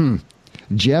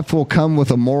 Jeff will come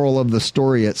with a moral of the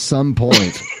story at some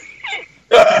point.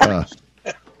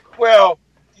 Well,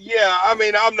 yeah, I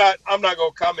mean, I'm not going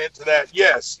to comment to that.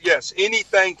 Yes,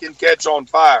 anything can catch on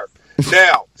fire.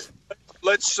 Now,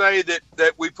 let's say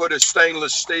that we put a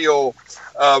stainless steel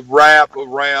wrap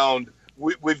around.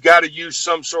 We've got to use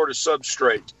some sort of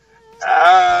substrate.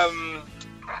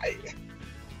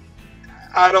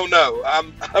 I don't know.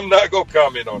 I'm not going to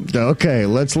comment on it. Okay,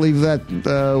 let's leave that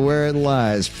where it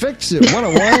lies. Fix It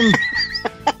 101.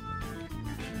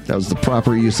 That was the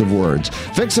proper use of words.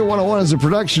 Fix It 101 is a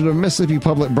production of Mississippi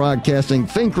Public Broadcasting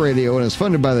Think Radio and is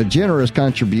funded by the generous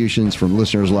contributions from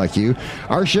listeners like you.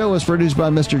 Our show was produced by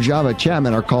Mr. Java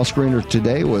Chapman. Our call screener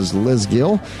today was Liz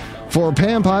Gill. For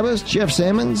Pam Pybus, Jeff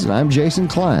Sammons, and I'm Jason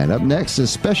Klein. Up next is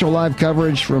special live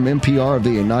coverage from NPR of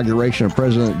the inauguration of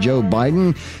President Joe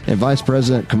Biden and Vice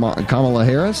President Kamala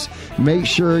Harris. Make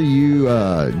sure you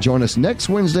join us next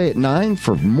Wednesday at 9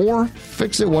 for more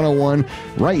Fix It 101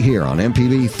 right here on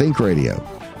MPB Think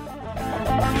Radio.